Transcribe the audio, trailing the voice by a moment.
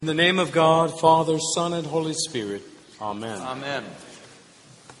In the name of God, Father, Son, and Holy Spirit. Amen. Amen.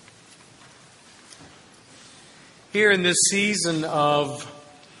 Here in this season of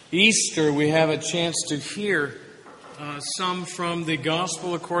Easter, we have a chance to hear some from the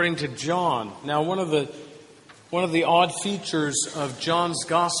Gospel according to John. Now, one of the odd features of John's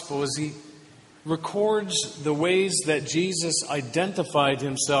Gospel is he records the ways that Jesus identified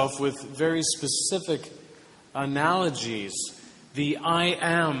himself with very specific analogies. The I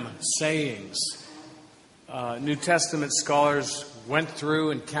am sayings. New Testament scholars went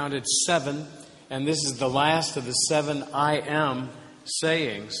through and counted 7, and this is the last of the 7 I am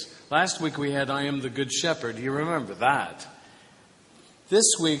sayings. Last week we had I am the Good Shepherd. You remember that. This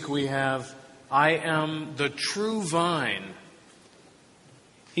week we have I am the true vine.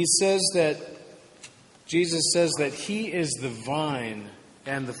 Jesus says that He is the vine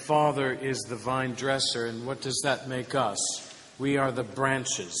and the Father is the vine dresser. And what does that make us? We are the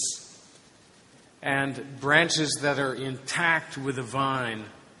branches. And branches that are intact with a vine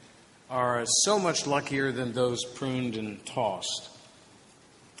are so much luckier than those pruned and tossed.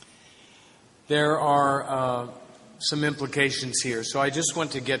 There are some implications here, so I just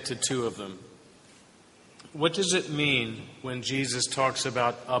want to get to 2 of them. What does it mean when Jesus talks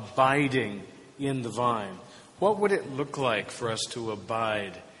about abiding in the vine? What would it look like for us to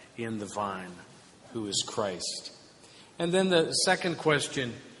abide in the vine, who is Christ? And then the second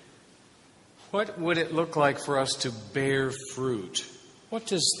question, what would it look like for us to bear fruit? What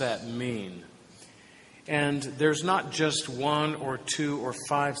does that mean? And there's not just 1 or 2 or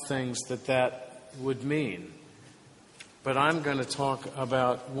 5 things that would mean. But I'm going to talk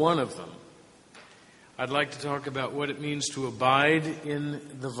about one of them. I'd like to talk about what it means to abide in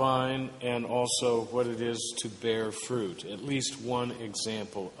the vine and also what it is to bear fruit, at least one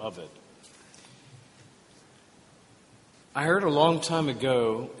example of it. I heard a long time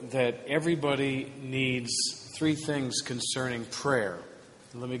ago that everybody needs 3 things concerning prayer.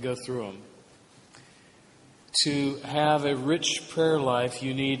 Let me go through them. To have a rich prayer life,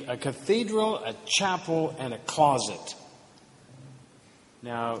 you need a cathedral, a chapel, and a closet.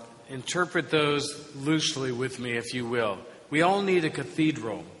 Now, interpret those loosely with me, if you will. We all need a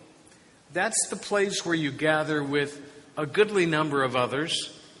cathedral. That's the place where you gather with a goodly number of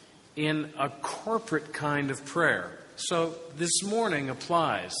others in a corporate kind of prayer. So this morning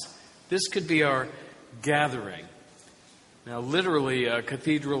applies. This could be our gathering. Now, literally, a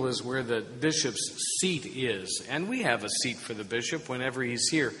cathedral is where the bishop's seat is. And we have a seat for the bishop whenever he's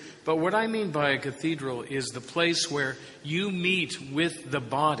here. But what I mean by a cathedral is the place where you meet with the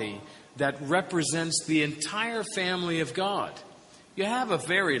body that represents the entire family of God. You have a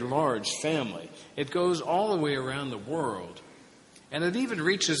very large family. It goes all the way around the world. And it even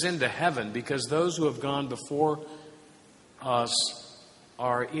reaches into heaven because those who have gone before us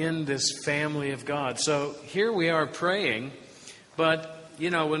are in this family of God. So here we are praying, but,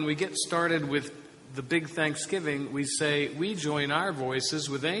 when we get started with the big Thanksgiving, we say we join our voices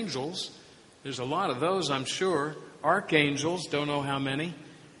with angels. There's a lot of those, I'm sure. Archangels, don't know how many.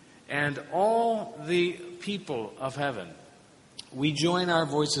 And all the people of heaven. We join our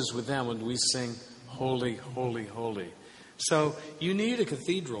voices with them when we sing, Holy, Holy, Holy. So you need a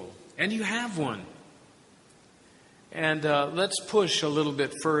cathedral, and you have one. And let's push a little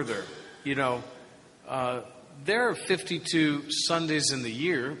bit further. There are 52 Sundays in the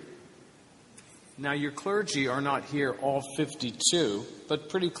year. Now, your clergy are not here all 52, but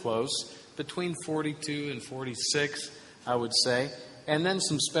pretty close. Between 42 and 46, I would say. And then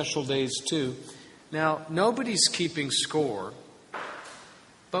some special days, too. Now, nobody's keeping score.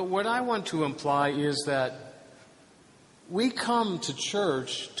 But what I want to imply is that we come to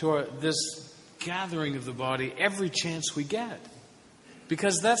church, to this gathering of the body, every chance we get.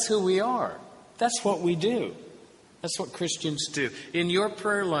 Because that's who we are. That's what we do. That's what Christians do. In your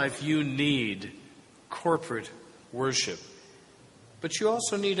prayer life, you need corporate worship. But you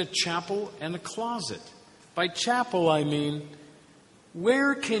also need a chapel and a closet. By chapel, I mean,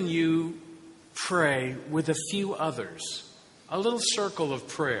 where can you pray with a few others? A little circle of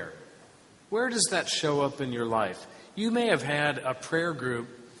prayer. Where does that show up in your life? You may have had a prayer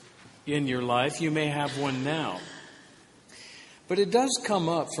group in your life. You may have one now. But it does come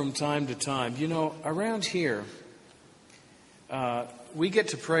up from time to time. Around here, we get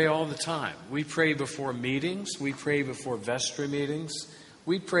to pray all the time. We pray before meetings. We pray before vestry meetings.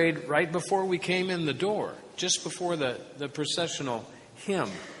 We prayed right before we came in the door, just before the processional hymn.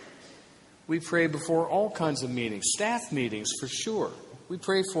 We pray before all kinds of meetings, staff meetings for sure. We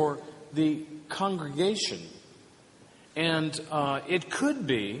pray for the congregation. And it could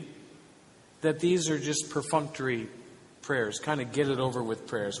be that these are just perfunctory prayers, kind of get it over with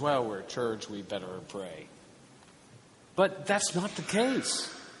prayers. Well, we're a church, we better pray. But that's not the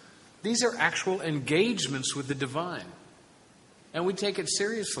case. These are actual engagements with the divine. And we take it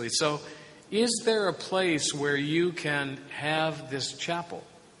seriously. So, is there a place where you can have this chapel?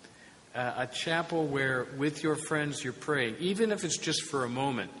 A chapel where with your friends you're praying, even if it's just for a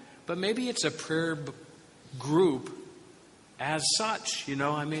moment. But maybe it's a prayer group as such,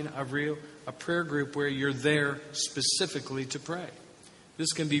 a prayer group where you're there specifically to pray.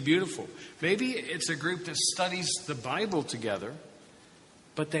 This can be beautiful. Maybe it's a group that studies the Bible together,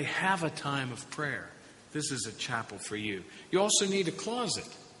 but they have a time of prayer. This is a chapel for you. You also need a closet.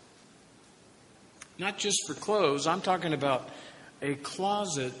 Not just for clothes. I'm talking about a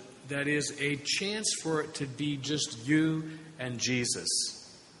closet that is a chance for it to be just you and Jesus.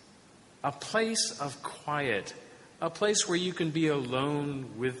 A place of quiet. A place where you can be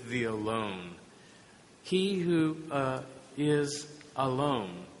alone with the alone. He who is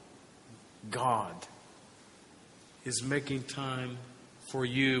alone, God, is making time for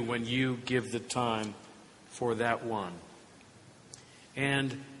you when you give the time for that one.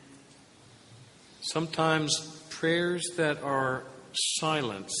 And sometimes prayers that are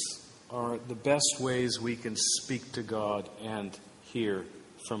silence are the best ways we can speak to God and hear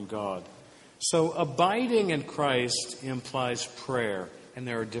from God. So abiding in Christ implies prayer, and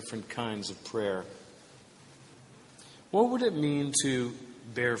there are different kinds of prayer. What would it mean to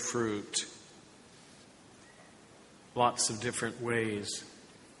bear fruit? Lots of different ways.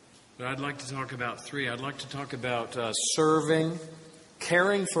 But I'd like to talk about three. I'd like to talk about serving,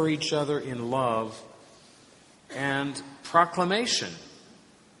 caring for each other in love, and proclamation.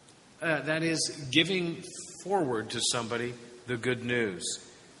 That is, giving forward to somebody the good news.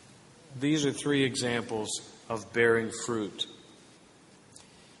 These are three examples of bearing fruit.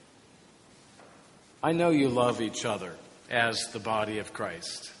 I know you love each other as the body of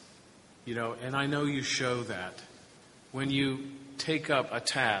Christ. And I know you show that when you take up a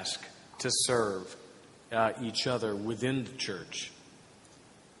task to serve each other within the church.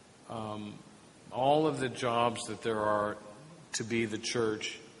 All of the jobs that there are to be the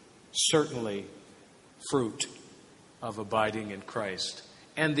church, certainly fruit of abiding in Christ.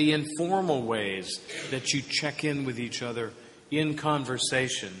 And the informal ways that you check in with each other in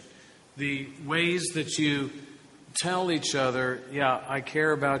conversation. The ways that you tell each other, yeah, I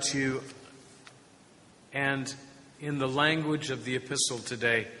care about you. And in the language of the epistle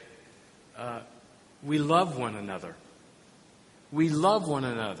today, we love one another. We love one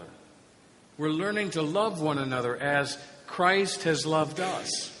another. We're learning to love one another as Christ has loved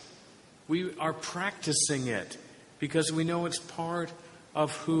us. We are practicing it because we know it's part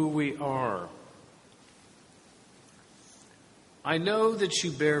of who we are. I know that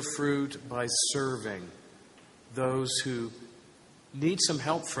you bear fruit by serving those who need some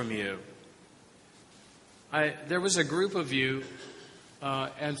help from you. There was a group of you,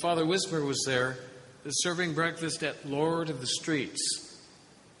 and Father Wismer was there, serving breakfast at Lord of the Streets.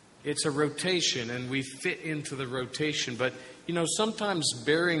 It's a rotation, and we fit into the rotation. But, sometimes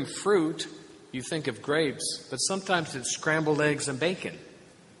bearing fruit, you think of grapes, but sometimes it's scrambled eggs and bacon.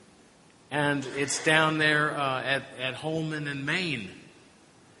 And it's down there at Holman in Maine.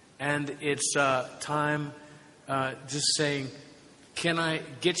 And it's time just saying, can I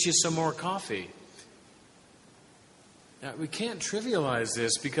get you some more coffee? Now, we can't trivialize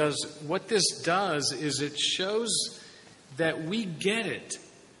this because what this does is it shows that we get it.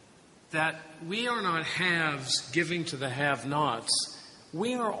 That we are not haves giving to the have-nots.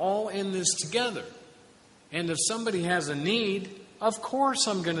 We are all in this together. And if somebody has a need, of course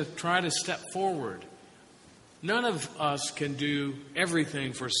I'm going to try to step forward. None of us can do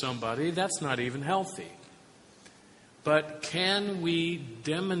everything for somebody. That's not even healthy. But can we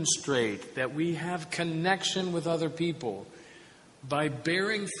demonstrate that we have connection with other people by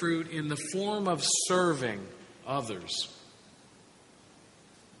bearing fruit in the form of serving others?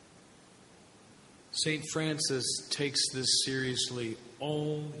 St. Francis takes this seriously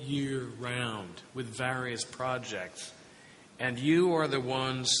all year round with various projects. And you are the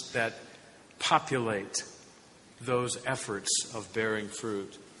ones that populate those efforts of bearing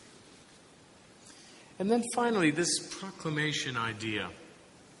fruit. And then finally, this proclamation idea.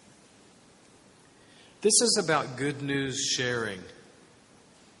 This is about good news sharing.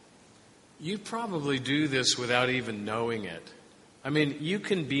 You probably do this without even knowing it. I mean, you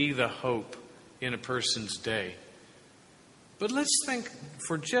can be the hope in a person's day. But let's think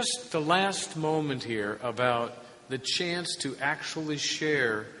for just the last moment here about the chance to actually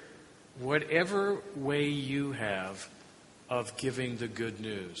share whatever way you have of giving the good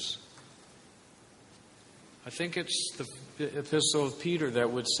news. I think it's the Epistle of Peter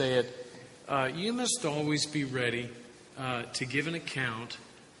that would say it. You must always be ready to give an account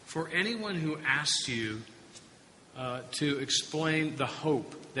for anyone who asks you to explain the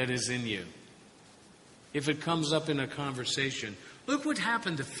hope that is in you. If it comes up in a conversation, look what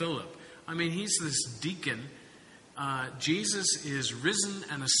happened to Philip. I mean, he's this deacon. Jesus is risen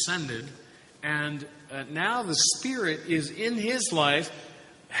and ascended, and now the Spirit is in his life,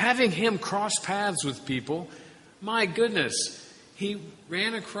 having him cross paths with people. My goodness, he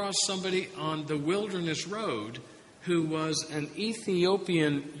ran across somebody on the wilderness road who was an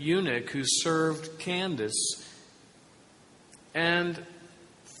Ethiopian eunuch who served Candace. And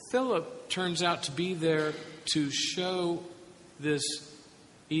Philip turns out to be there to show this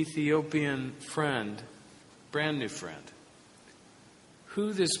Ethiopian friend, brand new friend,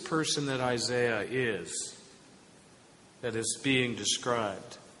 who this person that Isaiah is that is being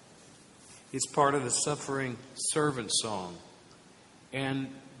described. It's part of the suffering servant song. And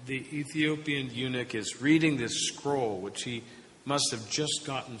the Ethiopian eunuch is reading this scroll, which he must have just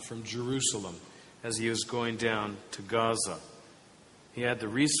gotten from Jerusalem as he was going down to Gaza. He had the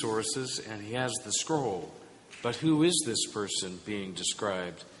resources and he has the scroll. But who is this person being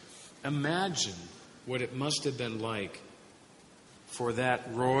described? Imagine what it must have been like for that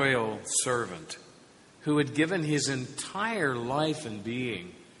royal servant who had given his entire life and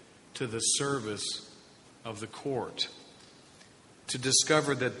being to the service of the court, to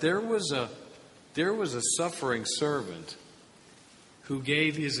discover that there was a suffering servant who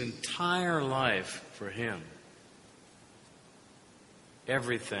gave his entire life for him,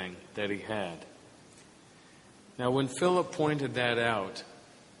 everything that he had. Now, when Philip pointed that out,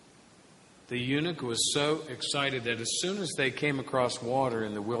 the eunuch was so excited that as soon as they came across water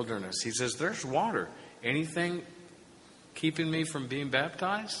in the wilderness, he says, "There's water. Anything keeping me from being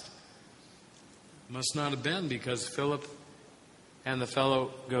baptized?" Must not have been, because Philip and the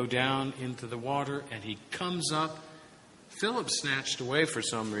fellow go down into the water and he comes up. Philip snatched away for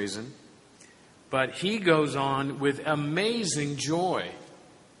some reason, but he goes on with amazing joy.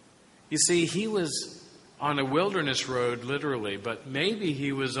 You see, he was on a wilderness road, literally, but maybe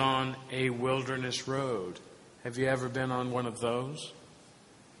he was on a wilderness road. Have you ever been on one of those?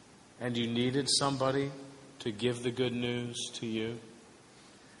 And you needed somebody to give the good news to you?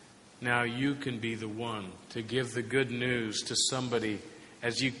 Now you can be the one to give the good news to somebody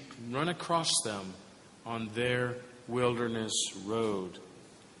as you run across them on their wilderness road.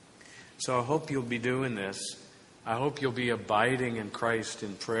 So I hope you'll be doing this. I hope you'll be abiding in Christ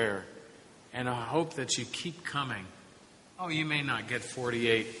in prayer. And I hope that you keep coming. Oh, you may not get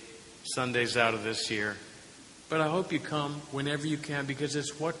 48 Sundays out of this year, but I hope you come whenever you can, because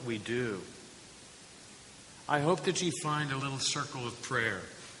it's what we do. I hope that you find a little circle of prayer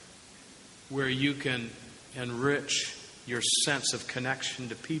where you can enrich your sense of connection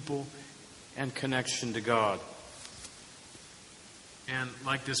to people and connection to God. And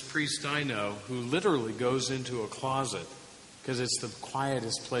like this priest I know, who literally goes into a closet because it's the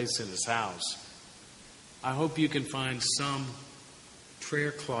quietest place in his house, I hope you can find some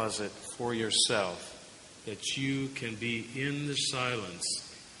prayer closet for yourself that you can be in the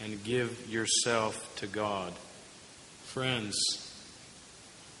silence and give yourself to God. Friends,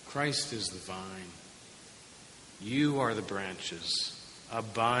 Christ is the vine. You are the branches.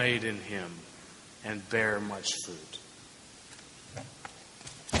 Abide in him and bear much fruit.